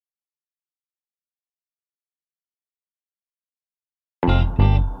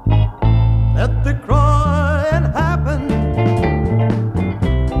Let the crying happen.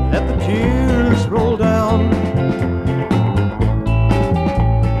 Let the tears roll down.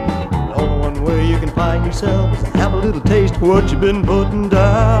 The only one way you can find yourself is to have a little taste of what you've been putting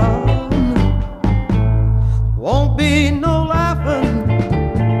down. Won't be no laughing,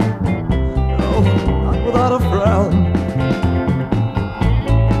 no, not without a frown.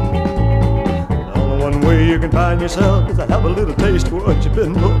 The only one way you can find yourself is to have a little taste of what you've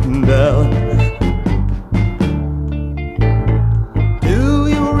been putting down. Do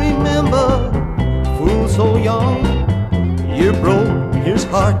you remember a fool so young, you broke his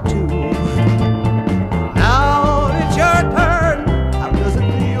heart too? Now it's your turn, how does it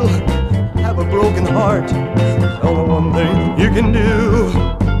feel to have a broken heart? There's only one thing you can do.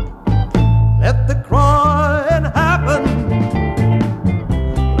 Let the crying happen.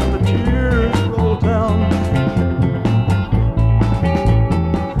 Let the tears roll down.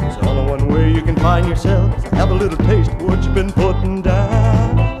 There's only one way you can find yourself is to have a little taste of what you've been putting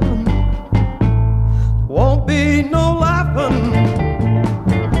down. Won't be no laughing,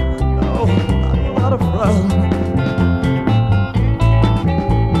 no, not without a frown.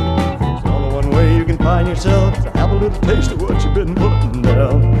 You can find yourself to have a little taste of what you've been putting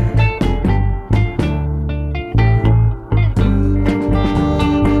down.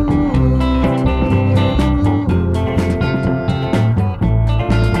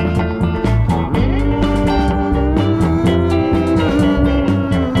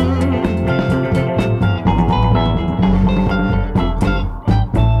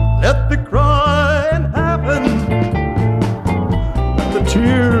 Let the crying happen. Let the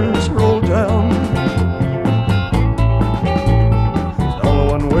tears roll down.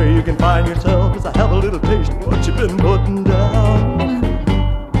 You can find yourself is to have a little taste of what you've been putting down.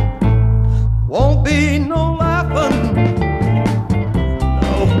 Won't be no laughing,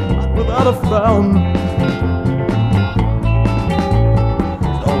 no, not without a frown.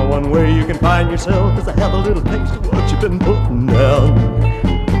 There's only one way you can find yourself is to have a little taste of what you've been putting down.